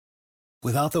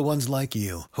Without the ones like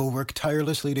you, who work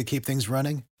tirelessly to keep things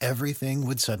running, everything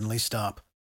would suddenly stop.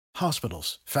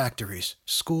 Hospitals, factories,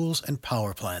 schools, and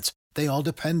power plants, they all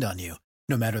depend on you.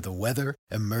 No matter the weather,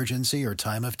 emergency, or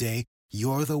time of day,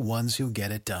 you're the ones who get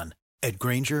it done. At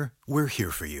Grainger, we're here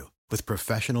for you with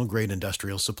professional-grade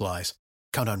industrial supplies.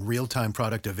 Count on real-time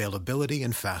product availability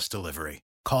and fast delivery.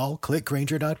 Call,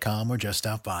 clickgrainger.com, or just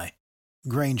stop by.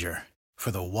 Grainger, for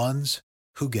the ones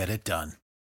who get it done.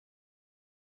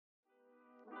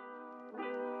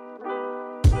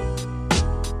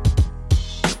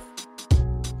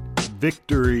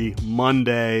 Victory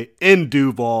Monday in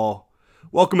Duval.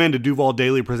 Welcome into Duval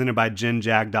Daily, presented by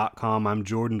GenJag.com. I'm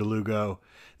Jordan DeLugo.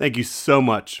 Thank you so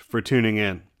much for tuning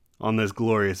in on this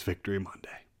glorious Victory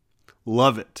Monday.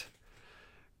 Love it.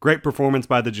 Great performance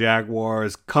by the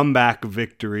Jaguars. Comeback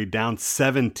victory, down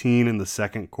 17 in the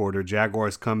second quarter.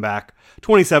 Jaguars come back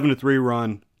 27-3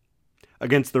 run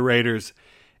against the Raiders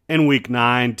in Week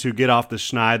 9 to get off the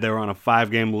schneid. They were on a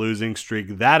 5-game losing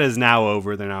streak. That is now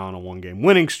over. They're now on a 1-game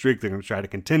winning streak. They're going to try to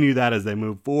continue that as they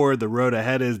move forward. The road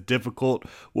ahead is difficult.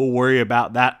 We'll worry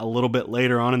about that a little bit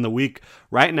later on in the week.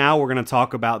 Right now, we're going to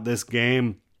talk about this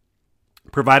game.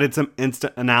 Provided some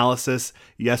instant analysis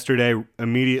yesterday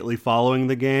immediately following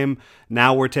the game.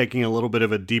 Now we're taking a little bit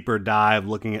of a deeper dive,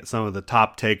 looking at some of the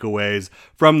top takeaways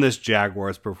from this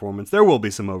Jaguars performance. There will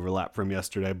be some overlap from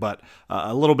yesterday, but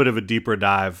a little bit of a deeper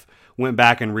dive. Went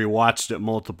back and rewatched it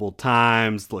multiple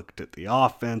times, looked at the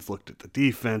offense, looked at the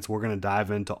defense. We're going to dive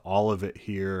into all of it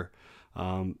here.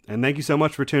 And thank you so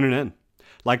much for tuning in.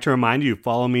 Like to remind you,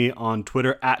 follow me on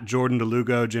Twitter at Jordan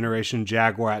DeLugo, Generation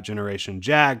Jaguar at Generation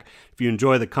Jag. If you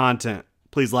enjoy the content,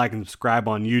 please like and subscribe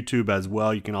on YouTube as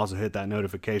well. You can also hit that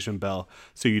notification bell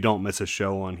so you don't miss a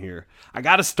show on here. I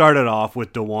got to start it off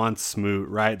with Dawuane Smoot,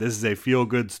 right? This is a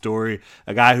feel-good story.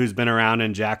 A guy who's been around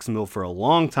in Jacksonville for a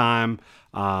long time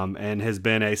and has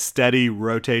been a steady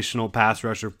rotational pass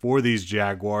rusher for these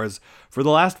Jaguars for the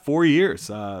last 4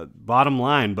 years, bottom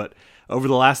line. But over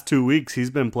the last 2 weeks, he's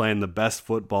been playing the best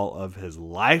football of his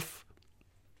life.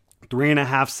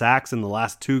 3.5 sacks in the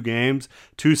last 2 games,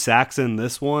 2 sacks in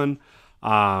this one.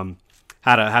 Had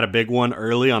a big one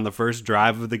early on the first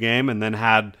drive of the game, and then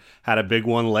had a big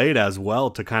one late as well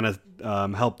to kind of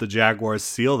help the Jaguars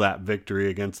seal that victory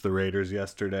against the Raiders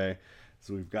yesterday.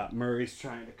 So we've got Murray's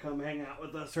trying to come hang out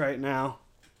with us right now.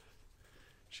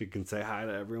 She can say hi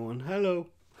to everyone. Hello.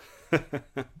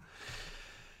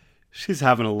 She's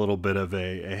having a little bit of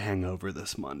a hangover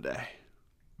this Monday.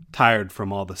 Tired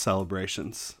from all the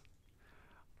celebrations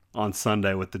on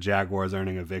Sunday with the Jaguars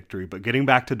earning a victory. But getting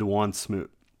back to Dawuane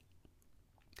Smoot.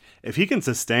 If he can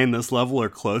sustain this level or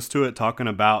close to it, talking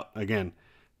about, again,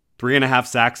 3.5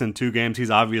 sacks in 2 games, he's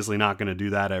obviously not going to do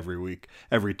that every week,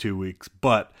 every 2 weeks.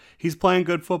 But he's playing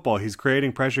good football. He's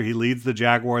creating pressure. He leads the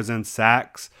Jaguars in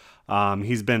sacks.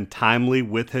 He's been timely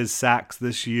with his sacks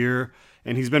this year.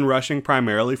 And he's been rushing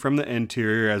primarily from the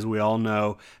interior, as we all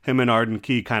know. Him and Arden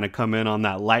Key kind of come in on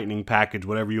that lightning package,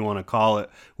 whatever you want to call it,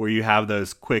 where you have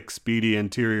those quick, speedy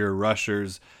interior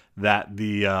rushers that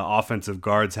the offensive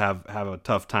guards have a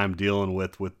tough time dealing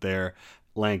with their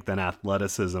length and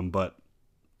athleticism. But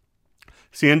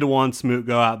seeing Dawuane Smoot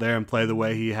go out there and play the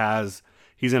way he has,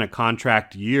 he's in a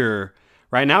contract year.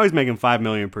 Right now he's making $5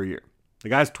 million per year. The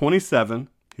guy's 27.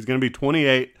 He's going to be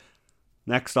 28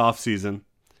 next offseason.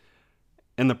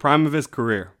 In the prime of his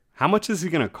career, how much is he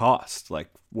going to cost? Like,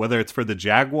 whether it's for the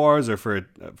Jaguars or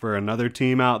for another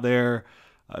team out there.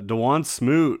 Dawuane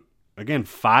Smoot, again,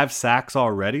 5 sacks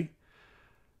already.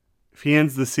 If he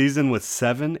ends the season with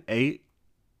 7, 8,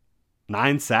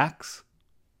 9 sacks,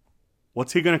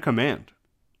 what's he going to command?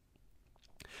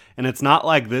 And it's not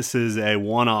like this is a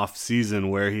one-off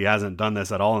season where he hasn't done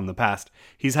this at all in the past.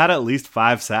 He's had at least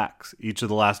 5 sacks each of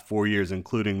the last 4 years,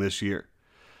 including this year.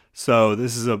 So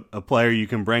this is a player you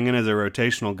can bring in as a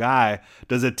rotational guy.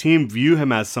 Does a team view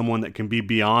him as someone that can be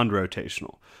beyond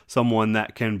rotational? Someone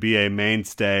that can be a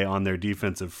mainstay on their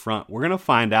defensive front? We're going to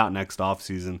find out next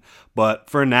offseason. But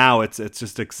for now, it's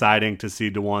just exciting to see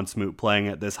Dawuane Smoot playing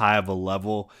at this high of a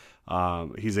level.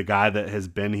 He's a guy that has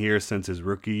been here since his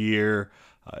rookie year.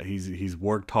 He's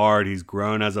worked hard. He's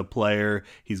grown as a player.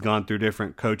 He's gone through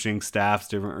different coaching staffs,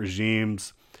 different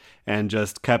regimes, and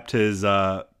just kept his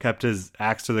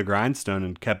axe to the grindstone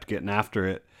and kept getting after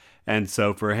it. And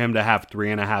so for him to have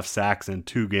 3.5 sacks in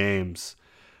 2 games,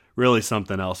 really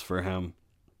something else for him.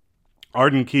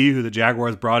 Arden Key, who the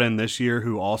Jaguars brought in this year,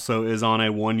 who also is on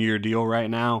a 1-year deal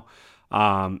right now,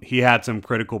 he had some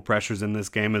critical pressures in this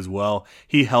game as well.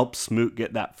 He helped Smoot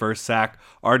get that first sack.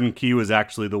 Arden Key was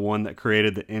actually the one that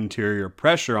created the interior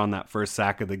pressure on that first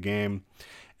sack of the game.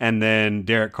 and then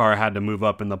Derek Carr had to move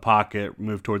up in the pocket,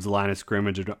 move towards the line of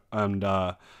scrimmage, and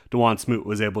DeJuan Smoot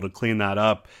was able to clean that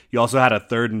up. You also had a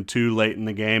 3rd and 2 late in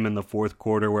the game in the fourth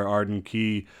quarter where Arden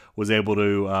Key was able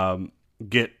to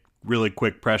get really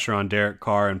quick pressure on Derek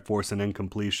Carr and force an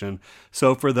incompletion.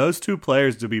 So for those two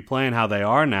players to be playing how they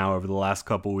are now over the last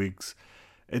couple weeks,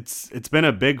 it's been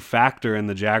a big factor in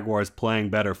the Jaguars playing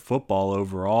better football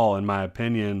overall, in my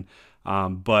opinion.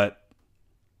 But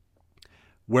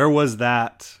where was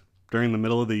that during the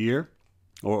middle of the year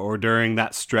or during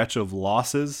that stretch of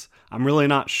losses? I'm really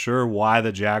not sure why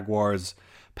the Jaguars'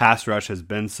 pass rush has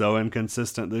been so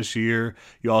inconsistent this year.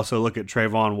 You also look at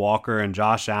Trayvon Walker and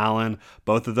Josh Allen.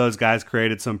 Both of those guys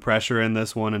created some pressure in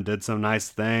this one and did some nice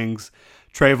things.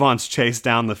 Trayvon's chased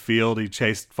down the field. He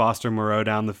chased Foster Moreau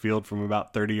down the field from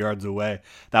about 30 yards away.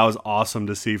 That was awesome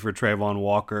to see for Trayvon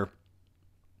Walker.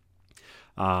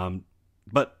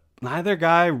 But neither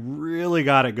guy really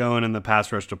got it going in the pass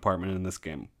rush department in this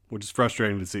game, which is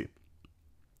frustrating to see.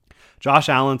 Josh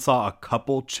Allen saw a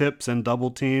couple chips and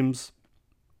double teams,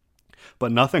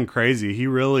 but nothing crazy. He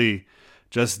really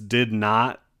just did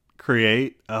not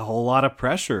create a whole lot of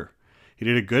pressure. He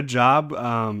did a good job,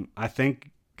 I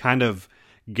think, kind of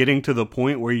getting to the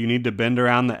point where you need to bend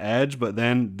around the edge, but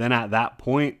then at that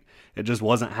point, it just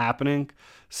wasn't happening.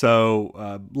 So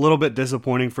a little bit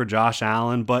disappointing for Josh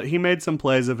Allen, but he made some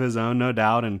plays of his own, no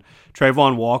doubt. And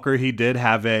Trayvon Walker, he did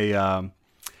have a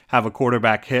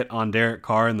quarterback hit on Derek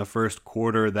Carr in the first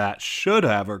quarter that should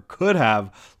have or could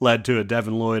have led to a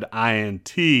Devin Lloyd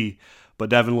INT, but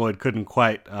Devin Lloyd couldn't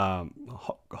quite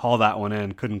haul that one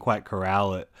in, couldn't quite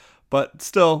corral it. But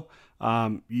still,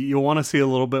 you want to see a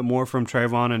little bit more from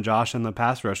Trayvon and Josh in the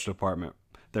pass rush department.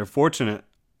 They're fortunate.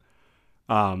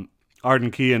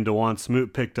 Arden Key and DeJuan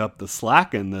Smoot picked up the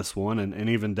slack in this one, and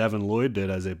even Devin Lloyd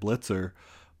did as a blitzer.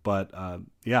 But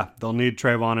they'll need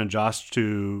Trayvon and Josh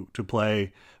to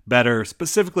play better,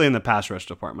 specifically in the pass rush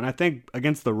department. I think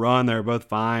against the run, they're both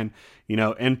fine.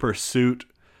 In pursuit,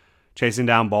 chasing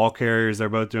down ball carriers, they're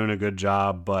both doing a good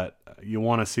job, but you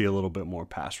want to see a little bit more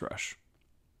pass rush.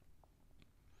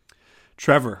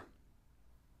 Trevor,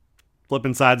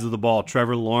 flipping sides of the ball.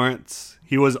 Trevor Lawrence,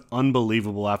 he was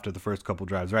unbelievable after the first couple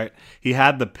drives, right? He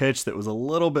had the pitch that was a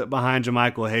little bit behind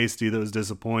JaMychal Hasty that was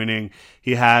disappointing.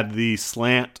 He had the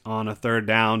slant on a 3rd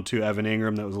down to Evan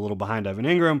Ingram that was a little behind Evan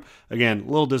Ingram. Again, a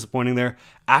little disappointing there.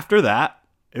 After that,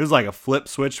 it was like a flip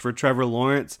switch for Trevor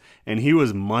Lawrence, and he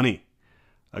was money.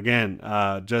 Again,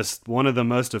 just one of the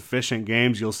most efficient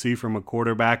games you'll see from a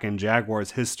quarterback in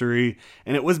Jaguars history,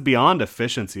 and it was beyond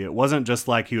efficiency. It wasn't just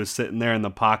like he was sitting there in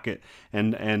the pocket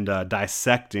and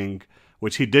dissecting,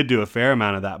 which he did do a fair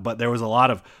amount of that, but there was a lot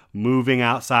of moving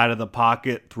outside of the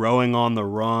pocket, throwing on the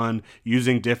run,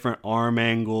 using different arm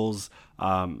angles,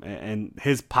 and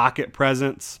his pocket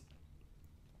presence,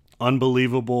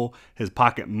 unbelievable. His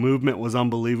pocket movement was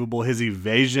unbelievable. His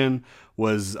evasion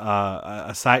was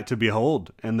a sight to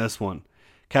behold in this one.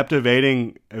 Kept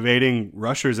evading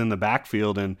rushers in the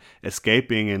backfield and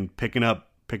escaping and picking up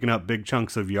big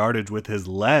chunks of yardage with his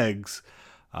legs.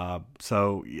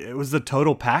 So it was the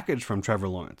total package from Trevor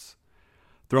Lawrence.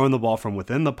 Throwing the ball from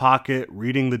within the pocket,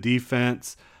 reading the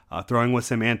defense, throwing with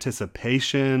some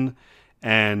anticipation,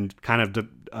 and kind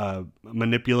of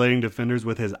manipulating defenders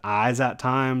with his eyes at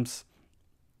times.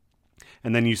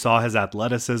 And then you saw his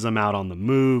athleticism out on the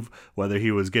move, whether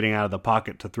he was getting out of the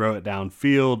pocket to throw it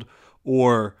downfield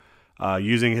or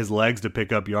using his legs to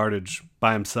pick up yardage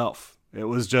by himself. It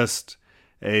was just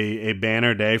a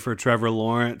banner day for Trevor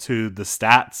Lawrence, who the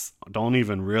stats don't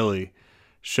even really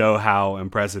show how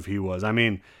impressive he was. I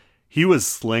mean, he was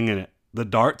slinging it. The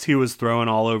darts he was throwing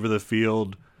all over the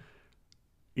field,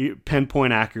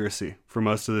 pinpoint accuracy for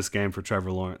most of this game for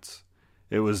Trevor Lawrence.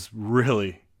 It was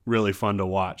really, really fun to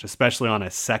watch, especially on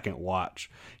a second watch.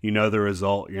 You know the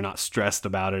result. You're not stressed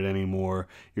about it anymore.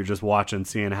 You're just watching,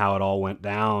 seeing how it all went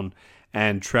down.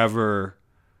 And Trevor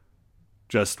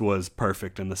just was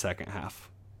perfect in the second half.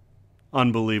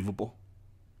 Unbelievable.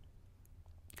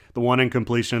 The one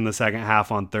incompletion in the second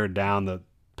half on 3rd down, the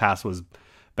pass was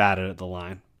batted at the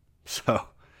line. So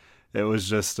it was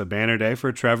just a banner day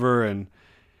for Trevor. And,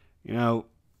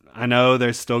 I know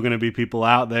there's still going to be people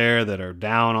out there that are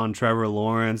down on Trevor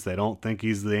Lawrence. They don't think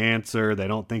he's the answer. They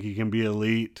don't think he can be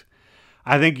elite.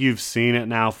 I think you've seen it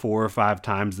now 4 or 5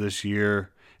 times this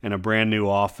year in a brand new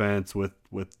offense with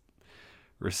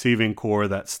receiving core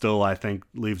that still, I think,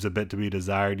 leaves a bit to be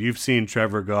desired. You've seen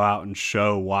Trevor go out and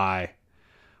show why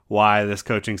this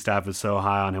coaching staff is so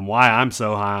high on him, why I'm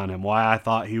so high on him, why I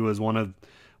thought he was one of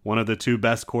the 2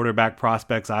 best quarterback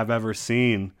prospects I've ever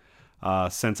seen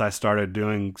since I started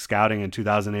doing scouting in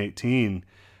 2018.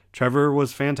 Trevor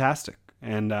was fantastic.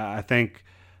 And I think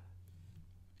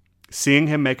seeing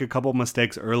him make a couple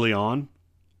mistakes early on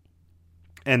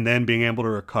and then being able to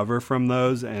recover from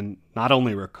those, and not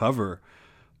only recover,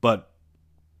 but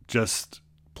just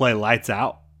play lights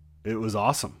out. It was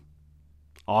awesome.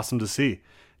 Awesome to see.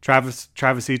 Travis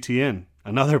Etienne,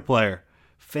 another player.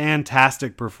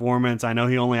 Fantastic performance. I know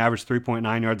he only averaged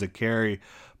 3.9 yards a carry,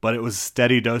 but it was a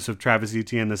steady dose of Travis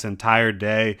Etienne this entire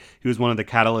day. He was one of the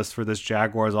catalysts for this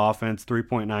Jaguars offense.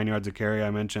 3.9 yards a carry,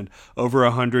 I mentioned. Over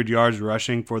 100 yards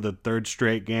rushing for the third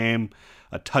straight game.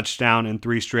 A touchdown in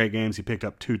 3 straight games. He picked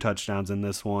up 2 touchdowns in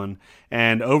this one.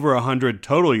 And over 100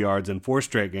 total yards in 4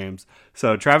 straight games.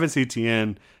 So Travis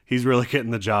Etienne, he's really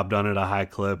getting the job done at a high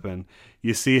clip. And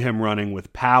you see him running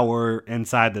with power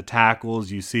inside the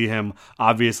tackles. You see him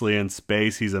obviously in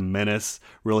space. He's a menace,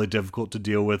 really difficult to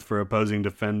deal with for opposing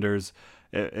defenders.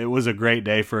 It was a great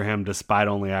day for him despite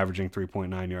only averaging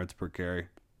 3.9 yards per carry.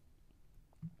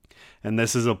 And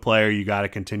this is a player you got to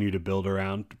continue to build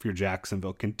around if you're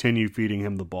Jacksonville. Continue feeding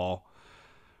him the ball,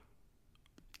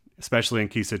 especially in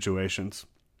key situations.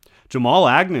 Jamal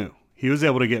Agnew, he was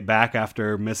able to get back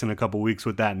after missing a couple weeks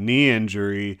with that knee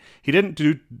injury. He didn't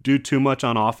do too much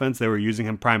on offense. They were using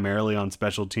him primarily on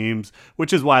special teams,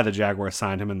 which is why the Jaguars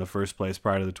signed him in the first place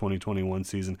prior to the 2021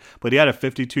 season. But he had a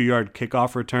 52-yard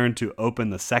kickoff return to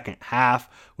open the second half,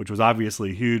 which was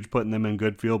obviously huge, putting them in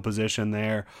good field position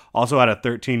there. Also had a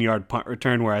 13-yard punt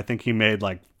return where I think he made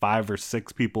like 5 or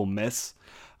 6 people miss.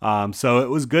 So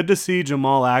it was good to see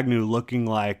Jamal Agnew looking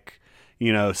like,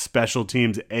 special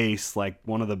teams ace, like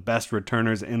one of the best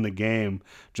returners in the game,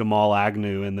 Jamal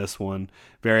Agnew in this one.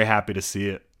 Very happy to see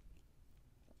it.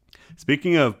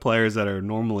 Speaking of players that are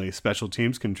normally special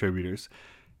teams contributors,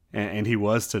 and he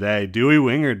was today, Dewey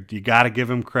Wingard, you got to give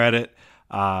him credit.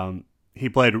 He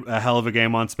played a hell of a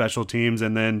game on special teams,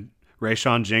 and then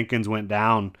Rayshon Jenkins went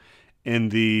down in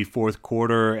the fourth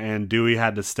quarter, and Dewey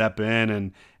had to step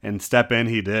in, and step in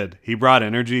he did. He brought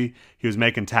energy. He was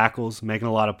making tackles, making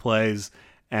a lot of plays,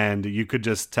 and you could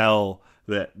just tell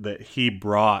that he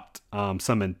brought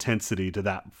some intensity to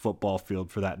that football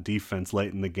field for that defense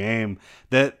late in the game.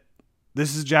 That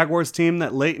this is a Jaguars team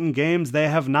that late in games they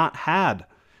have not had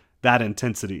that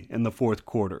intensity in the fourth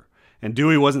quarter. And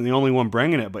Dewey wasn't the only one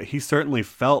bringing it, but he certainly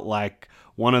felt like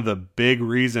one of the big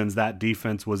reasons that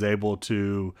defense was able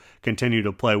to continue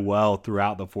to play well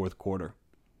throughout the fourth quarter.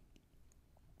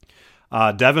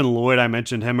 Devin Lloyd, I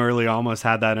mentioned him early, almost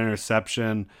had that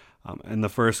interception in the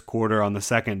first quarter on the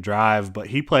second drive, but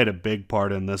he played a big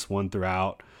part in this one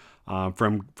throughout.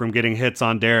 From getting hits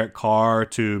on Derek Carr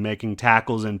to making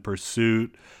tackles in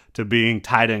pursuit to being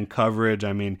tight end coverage.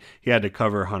 I mean, he had to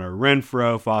cover Hunter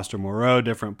Renfrow, Foster Moreau,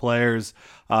 different players,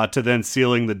 to then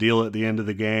sealing the deal at the end of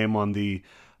the game on the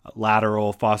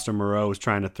lateral. Foster Moreau was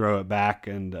trying to throw it back,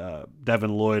 and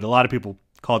Devin Lloyd, a lot of people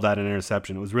called that an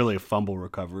interception. It was really a fumble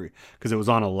recovery because it was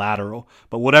on a lateral.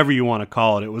 But whatever you want to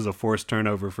call it, it was a forced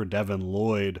turnover for Devin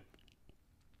Lloyd.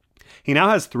 He now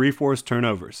has 3 forced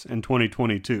turnovers in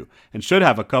 2022 and should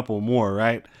have a couple more,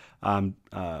 right?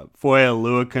 Foya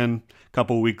Luakin a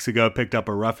couple weeks ago picked up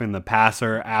a roughing the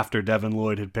passer after Devin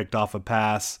Lloyd had picked off a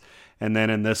pass. And then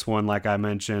in this one, like I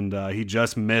mentioned, he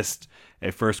just missed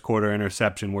a first quarter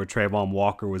interception where Trayvon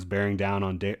Walker was bearing down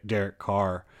on Derek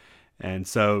Carr. And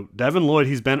so Devin Lloyd,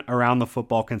 he's been around the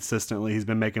football consistently. He's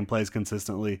been making plays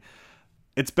consistently.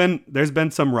 There's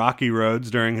been some rocky roads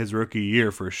during his rookie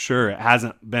year for sure. It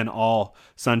hasn't been all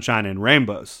sunshine and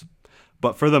rainbows.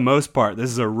 But for the most part, this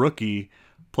is a rookie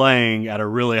playing at a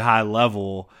really high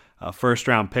level, a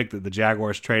first-round pick that the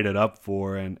Jaguars traded up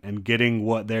for, and getting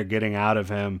what they're getting out of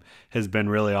him has been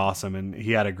really awesome. And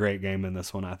he had a great game in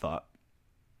this one, I thought.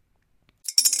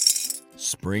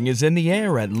 Spring is in the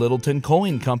air at Littleton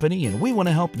Coin Company, and we want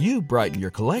to help you brighten your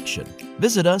collection.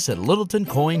 Visit us at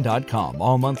littletoncoin.com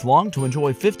all month long to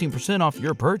enjoy 15% off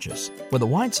your purchase. With a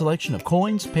wide selection of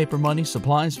coins, paper money,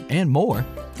 supplies, and more,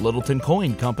 Littleton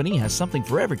Coin Company has something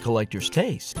for every collector's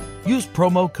taste. Use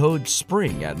promo code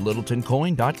SPRING at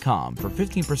littletoncoin.com for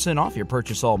 15% off your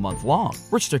purchase all month long.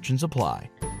 Restrictions apply.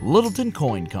 Littleton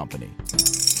Coin Company.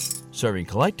 Serving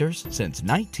collectors since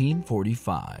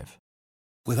 1945.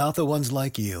 Without the ones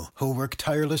like you, who work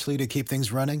tirelessly to keep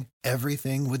things running,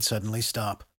 everything would suddenly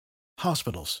stop.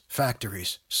 Hospitals,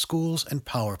 factories, schools, and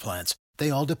power plants, they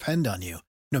all depend on you.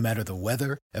 No matter the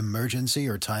weather, emergency,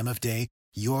 or time of day,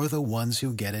 you're the ones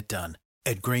who get it done.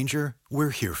 At Grainger,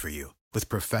 we're here for you with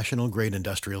professional-grade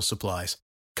industrial supplies.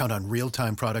 Count on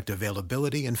real-time product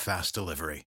availability and fast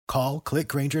delivery. Call, click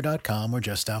Grainger.com, or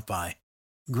just stop by.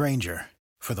 Grainger,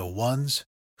 for the ones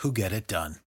who get it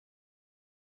done.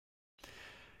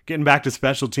 Getting back to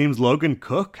special teams, Logan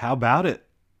Cook, how about it?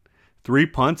 3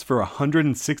 punts for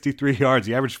 163 yards.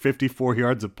 He averaged 54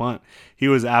 yards a punt. He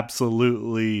was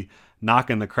absolutely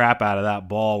knocking the crap out of that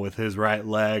ball with his right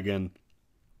leg. And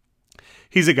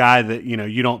he's a guy that,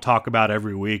 you don't talk about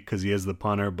every week because he is the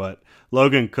punter. But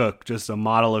Logan Cook, just a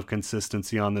model of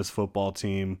consistency on this football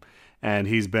team. And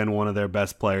he's been one of their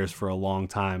best players for a long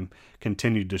time.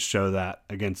 Continued to show that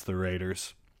against the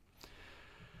Raiders.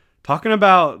 Talking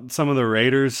about some of the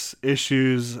Raiders'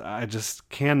 issues, I just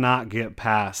cannot get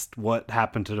past what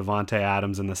happened to Davante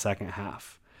Adams in the second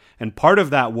half. And part of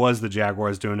that was the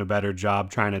Jaguars doing a better job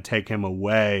trying to take him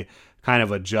away, kind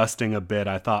of adjusting a bit.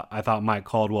 I thought Mike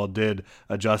Caldwell did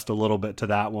adjust a little bit to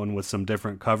that one with some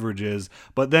different coverages.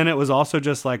 But then it was also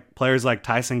just like players like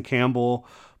Tyson Campbell,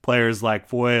 players like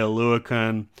Foye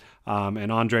Oluokun,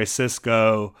 and Andre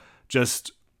Sisco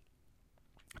just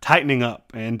tightening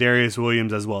up, and Darius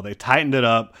Williams as well. They tightened it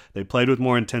up. They played with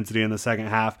more intensity in the second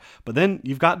half. But then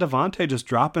you've got Davante just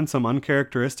dropping some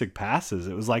uncharacteristic passes.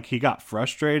 It was like he got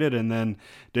frustrated and then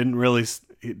didn't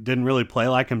really play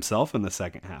like himself in the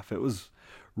second half. It was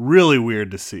really weird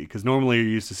to see because normally you're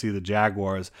used to see the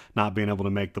Jaguars not being able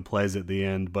to make the plays at the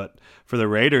end. But for the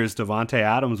Raiders, Davante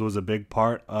Adams was a big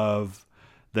part of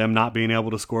them not being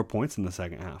able to score points in the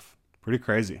second half. Pretty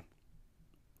crazy.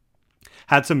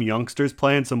 Had some youngsters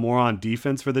playing some more on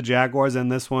defense for the Jaguars in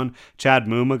this one. Chad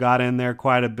Muma got in there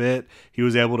quite a bit. He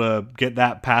was able to get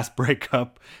that pass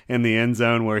breakup in the end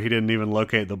zone where he didn't even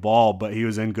locate the ball, but he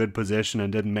was in good position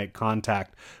and didn't make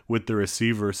contact with the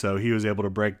receiver, so he was able to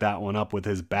break that one up with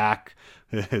his back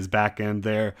end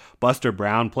there. Buster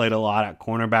Brown played a lot at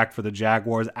cornerback for the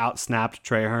Jaguars, outsnapped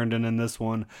Trey Herndon in this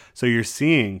one. So you're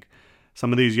seeing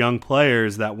some of these young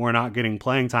players that were not getting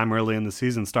playing time early in the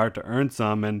season start to earn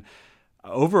some. And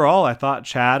overall, I thought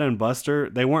Chad and Buster,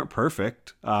 they weren't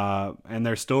perfect, and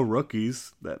they're still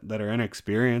rookies that are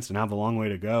inexperienced and have a long way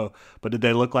to go. But did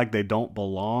they look like they don't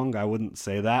belong? I wouldn't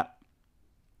say that.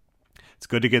 It's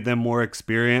good to get them more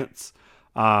experience.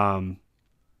 Let's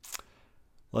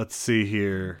see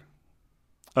here.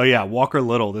 Oh, yeah, Walker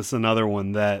Little. This is another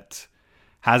one that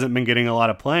hasn't been getting a lot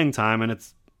of playing time, and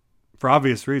it's for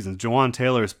obvious reasons. Jawan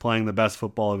Taylor is playing the best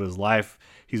football of his life.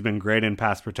 He's been great in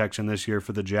pass protection this year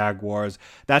for the Jaguars.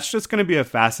 That's just going to be a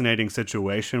fascinating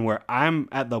situation where I'm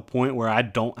at the point where I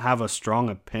don't have a strong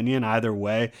opinion either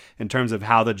way in terms of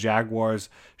how the Jaguars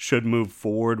should move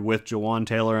forward with Jawan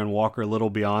Taylor and Walker Little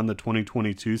beyond the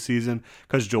 2022 season,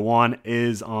 because Jawan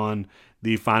is on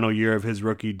the final year of his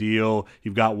rookie deal.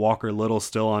 You've got Walker Little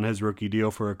still on his rookie deal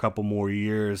for a couple more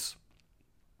years.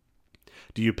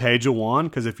 Do you pay Jawan?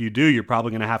 Because if you do, you're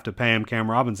probably going to have to pay him Cam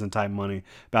Robinson type money,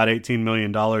 about $18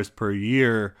 million per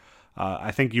year.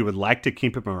 I think you would like to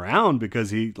keep him around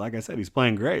because he, like I said, he's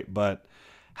playing great. But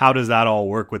how does that all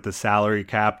work with the salary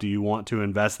cap? Do you want to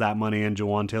invest that money in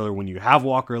Jawan Taylor when you have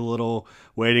Walker Little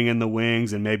waiting in the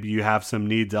wings and maybe you have some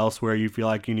needs elsewhere you feel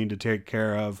like you need to take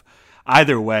care of?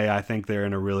 Either way, I think they're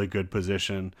in a really good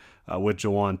position with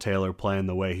Jawan Taylor playing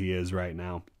the way he is right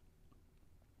now.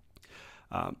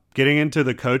 Getting into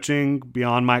the coaching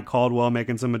beyond Mike Caldwell,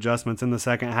 making some adjustments in the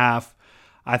second half.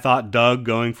 I thought Doug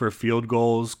going for field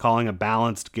goals, calling a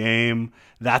balanced game.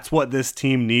 That's what this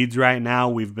team needs right now.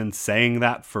 We've been saying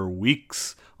that for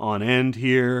weeks on end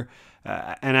here.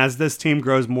 And as this team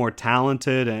grows more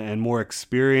talented and more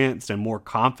experienced and more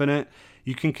confident,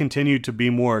 you can continue to be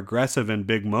more aggressive in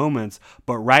big moments.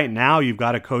 But right now, you've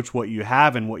got to coach what you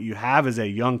have. And what you have is a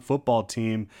young football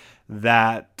team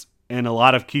that, in a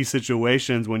lot of key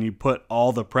situations, when you put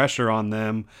all the pressure on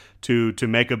them to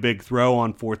make a big throw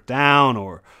on fourth down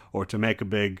or to make a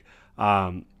big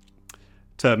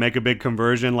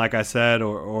conversion, like I said,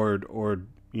 or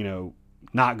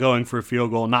not going for a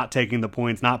field goal, not taking the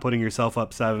points, not putting yourself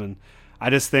up 7. I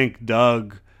just think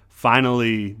Doug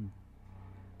finally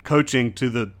coaching to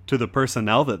the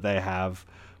personnel that they have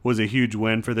was a huge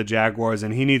win for the Jaguars,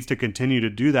 and he needs to continue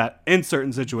to do that in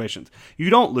certain situations.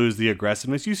 You don't lose the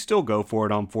aggressiveness. You still go for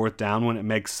it on fourth down when it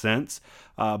makes sense.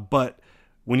 But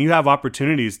when you have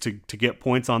opportunities to get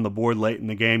points on the board late in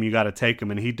the game, you got to take them,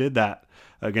 and he did that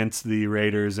against the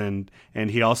Raiders, and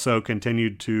he also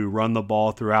continued to run the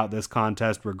ball throughout this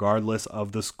contest regardless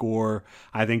of the score.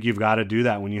 I think you've got to do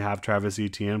that when you have Travis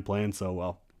Etienne playing so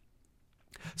well.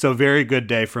 So very good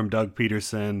day from Doug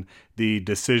Peterson, the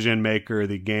decision maker,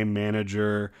 the game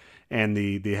manager, and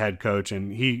the head coach.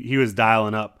 And he was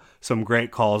dialing up some great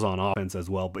calls on offense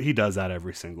as well, but he does that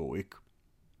every single week.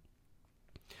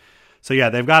 So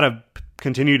yeah, they've got to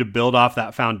continue to build off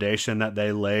that foundation that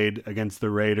they laid against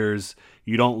the Raiders.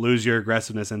 You don't lose your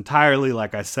aggressiveness entirely,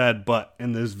 like I said, but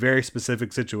in those very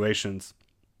specific situations,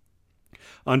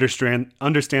 understand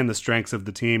the strengths of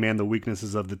the team and the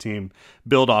weaknesses of the team,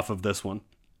 build off of this one.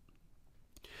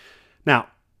 Now,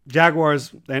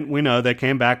 Jaguars, and we know they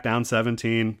came back down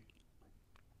 17,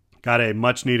 got a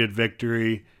much-needed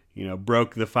victory,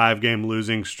 broke the 5-game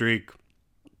losing streak.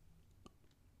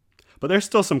 But there's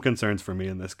still some concerns for me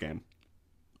in this game.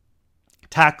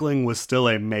 Tackling was still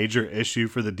a major issue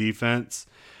for the defense.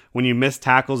 When you miss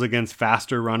tackles against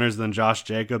faster runners than Josh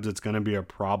Jacobs, it's going to be a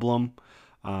problem.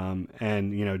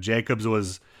 Jacobs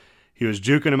was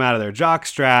juking him out of their jock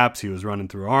straps. He was running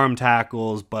through arm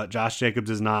tackles, but Josh Jacobs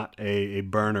is not a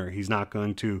burner. He's not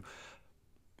going to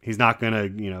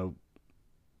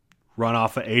run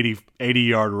off an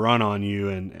 80-yard run on you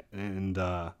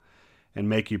and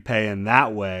make you pay in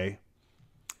that way.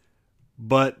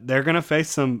 But they're going to face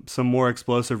some more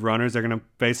explosive runners. They're going to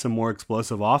face some more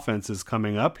explosive offenses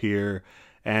coming up here.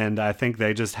 And I think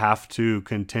they just have to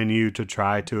continue to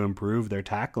try to improve their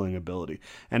tackling ability.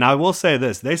 And I will say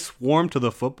this, they swarm to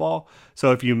the football.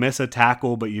 So if you miss a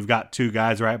tackle, but you've got 2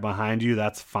 guys right behind you,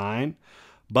 that's fine.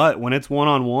 But when it's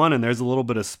one-on-one and there's a little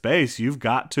bit of space, you've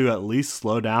got to at least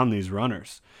slow down these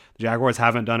runners. The Jaguars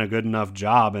haven't done a good enough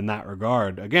job in that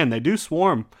regard. Again, they do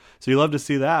swarm, so you love to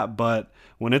see that. But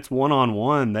when it's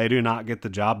one-on-one, they do not get the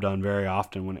job done very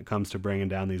often when it comes to bringing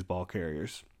down these ball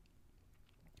carriers.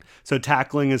 So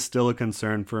tackling is still a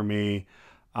concern for me.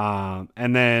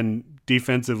 And then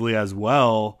defensively as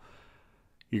well,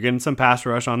 you're getting some pass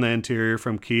rush on the interior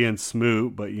from Key and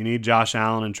Smoot, but you need Josh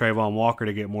Allen and Trayvon Walker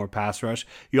to get more pass rush.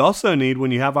 You also need,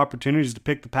 when you have opportunities to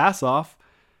pick the pass off,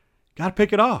 got to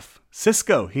pick it off.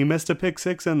 Cisco, he missed a pick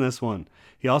 6 in this one.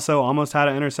 He also almost had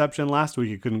an interception last week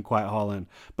he couldn't quite haul in.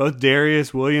 Both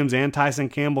Darius Williams and Tyson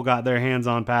Campbell got their hands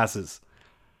on passes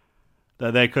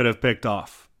that they could have picked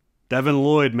off. Devin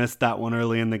Lloyd missed that one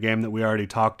early in the game that we already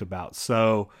talked about.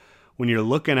 So when you're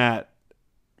looking at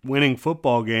winning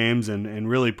football games and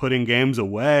really putting games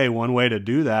away, one way to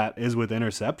do that is with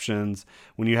interceptions.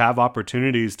 When you have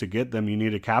opportunities to get them, you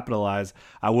need to capitalize.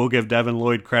 I will give Devin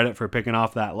Lloyd credit for picking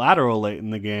off that lateral late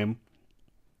in the game.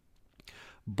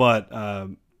 But,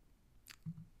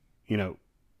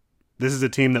 this is a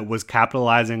team that was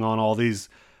capitalizing on all these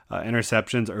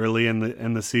interceptions early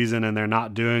in the season, and they're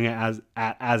not doing it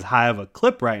as high of a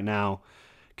clip right now.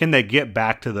 Can they get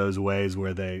back to those ways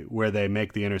where they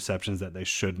make the interceptions that they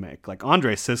should make? Like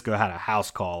Andre Cisco had a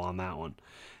house call on that one,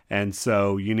 and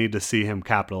so you need to see him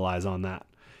capitalize on that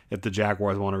if the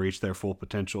Jaguars want to reach their full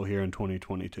potential here in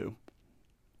 2022.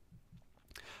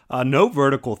 No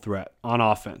vertical threat on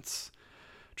offense.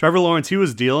 Trevor Lawrence, he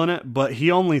was dealing it, but he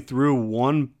only threw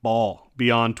one ball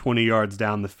beyond 20 yards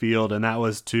down the field, and that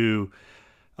was to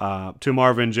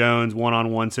Marvin Jones,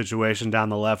 one-on-one situation down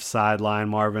the left sideline.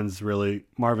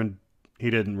 Marvin, he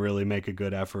didn't really make a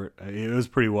good effort. It was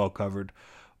pretty well covered.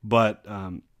 But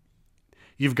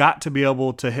you've got to be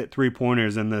able to hit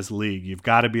three-pointers in this league. You've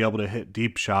got to be able to hit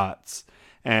deep shots.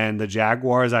 And the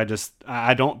Jaguars,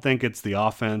 I don't think it's the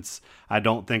offense. I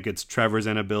don't think it's Trevor's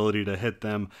inability to hit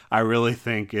them. I really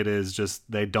think it is just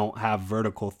they don't have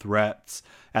vertical threats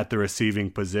at the receiving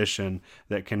position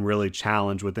that can really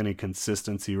challenge with any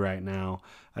consistency right now.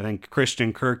 I think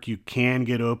Christian Kirk, you can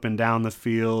get open down the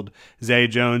field. Zay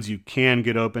Jones, you can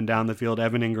get open down the field.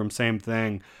 Evan Ingram, same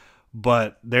thing.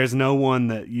 But there's no one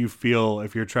that you feel,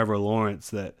 if you're Trevor Lawrence,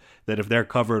 that if they're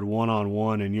covered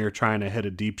one-on-one and you're trying to hit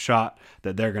a deep shot,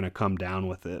 that they're going to come down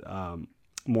with it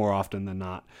more often than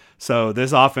not. So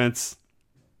this offense,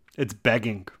 it's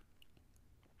begging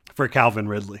for Calvin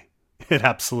Ridley. It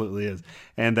absolutely is.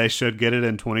 And they should get it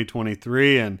in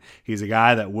 2023, and he's a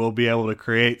guy that will be able to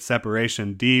create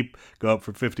separation deep, go up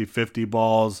for 50-50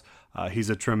 balls. He's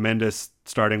a tremendous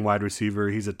starting wide receiver.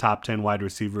 He's a top 10 wide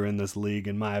receiver in this league,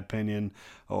 in my opinion,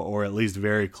 or at least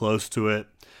very close to it.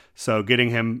 So getting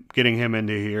him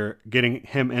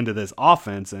into this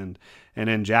offense and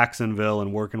in Jacksonville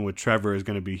and working with Trevor is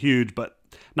going to be huge, but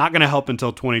not going to help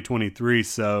until 2023.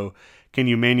 So can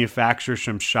you manufacture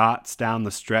some shots down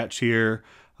the stretch here,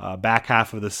 back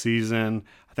half of the season?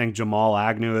 I think Jamal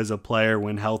Agnew is a player,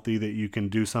 when healthy, that you can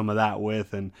do some of that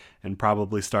with and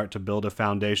probably start to build a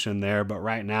foundation there. But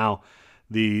right now,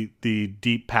 the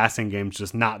deep passing game's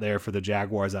just not there for the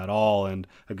Jaguars at all. And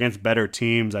against better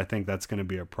teams, I think that's going to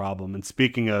be a problem. And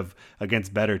speaking of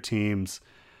against better teams,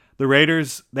 the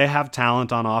Raiders, they have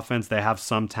talent on offense. They have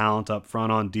some talent up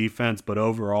front on defense. But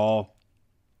overall,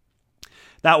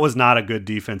 that was not a good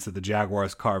defense that the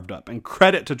Jaguars carved up. And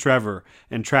credit to Trevor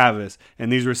and Travis and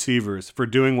these receivers for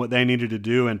doing what they needed to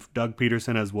do, and Doug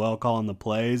Peterson as well, calling the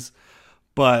plays.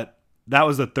 But that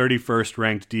was the 31st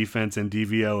ranked defense in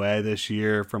DVOA this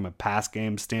year from a pass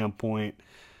game standpoint.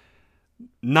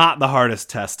 not the hardest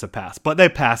test to pass, but they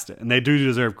passed it, and they do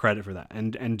deserve credit for that.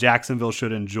 And Jacksonville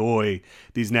should enjoy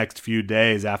these next few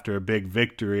days after a big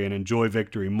victory and enjoy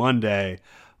Victory Monday.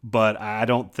 But I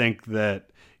don't think that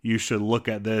you should look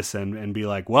at this and be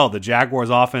like, well, the Jaguars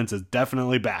offense is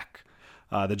definitely back.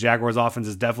 The Jaguars offense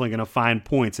is definitely going to find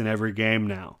points in every game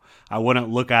now. I wouldn't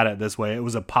look at it this way. It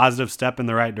was a positive step in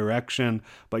the right direction,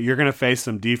 but you're going to face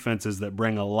some defenses that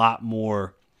bring a lot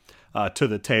more to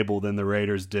the table than the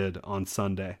Raiders did on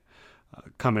Sunday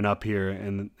coming up here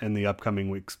in the upcoming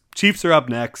weeks. Chiefs are up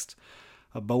next,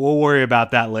 but we'll worry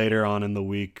about that later on in the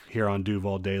week here on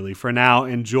Duval Daily. For now,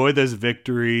 enjoy this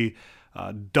victory.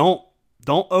 Don't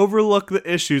overlook the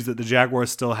issues that the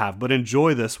Jaguars still have, but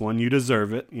enjoy this one. You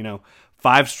deserve it.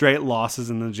 5 straight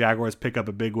losses, and the Jaguars pick up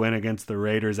a big win against the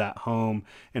Raiders at home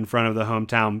in front of the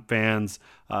hometown fans.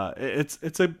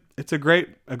 It's a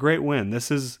great win.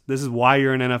 This is why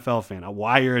you're an NFL fan,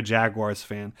 why you're a Jaguars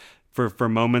fan, for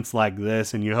moments like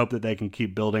this, and you hope that they can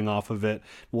keep building off of it.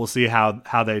 We'll see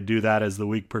how they do that as the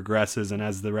week progresses and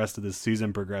as the rest of the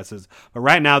season progresses. But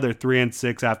right now they're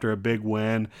 3-6 after a big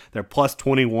win. They're plus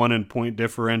 21 in point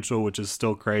differential, which is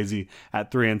still crazy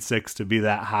at 3-6 to be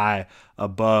that high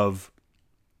above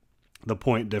the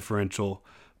point differential.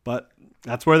 But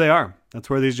that's where they are. That's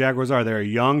where these Jaguars are. They're a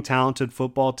young, talented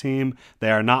football team.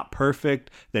 They are not perfect.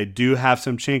 They do have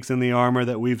some chinks in the armor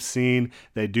that we've seen.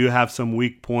 They do have some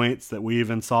weak points that we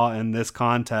even saw in this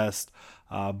contest.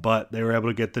 But they were able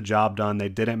to get the job done. They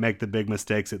didn't make the big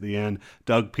mistakes at the end.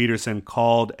 Doug Peterson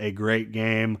called a great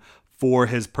game for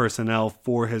his personnel,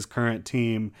 for his current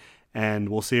team. And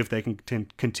we'll see if they can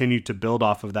continue to build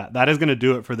off of that. That is going to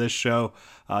do it for this show.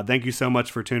 Thank you so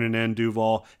much for tuning in,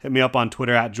 Duval. Hit me up on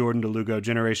Twitter at Jordan DeLugo,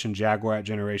 Generation Jaguar at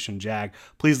Generation Jag.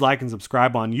 Please like and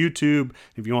subscribe on YouTube.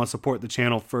 If you want to support the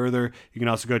channel further, you can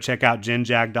also go check out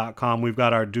genjag.com. We've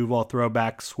got our Duval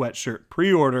Throwback sweatshirt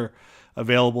pre-order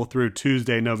available through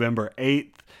Tuesday, November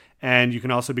 8th. And you can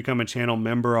also become a channel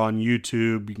member on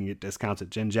YouTube. You can get discounts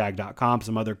at genjag.com,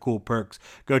 some other cool perks.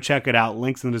 Go check it out.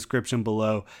 Links in the description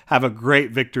below. Have a great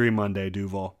Victory Monday,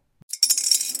 Duval.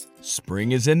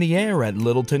 Spring is in the air at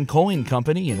Littleton Coin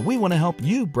Company, and we want to help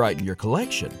you brighten your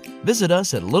collection. Visit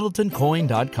us at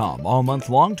littletoncoin.com all month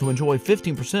long to enjoy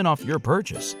 15% off your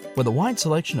purchase. With a wide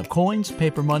selection of coins,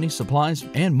 paper money, supplies,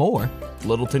 and more,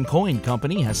 Littleton Coin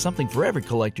Company has something for every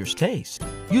collector's taste.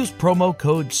 Use promo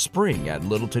code SPRING at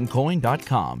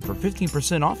littletoncoin.com for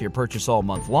 15% off your purchase all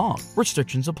month long.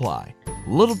 Restrictions apply.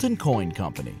 Littleton Coin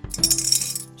Company.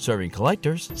 Serving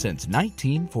collectors since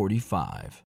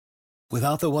 1945.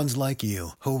 Without the ones like you,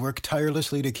 who work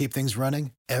tirelessly to keep things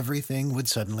running, everything would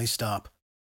suddenly stop.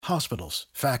 Hospitals,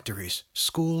 factories,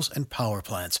 schools, and power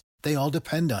plants, they all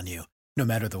depend on you. No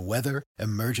matter the weather,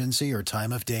 emergency, or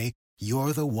time of day,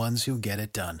 you're the ones who get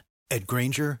it done. At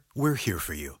Grainger, we're here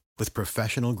for you with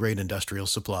professional-grade industrial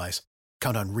supplies.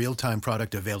 Count on real-time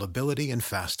product availability and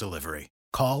fast delivery.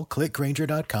 Call, click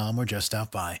Grainger.com, or just stop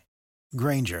by.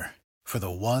 Grainger, for the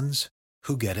ones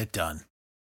who get it done.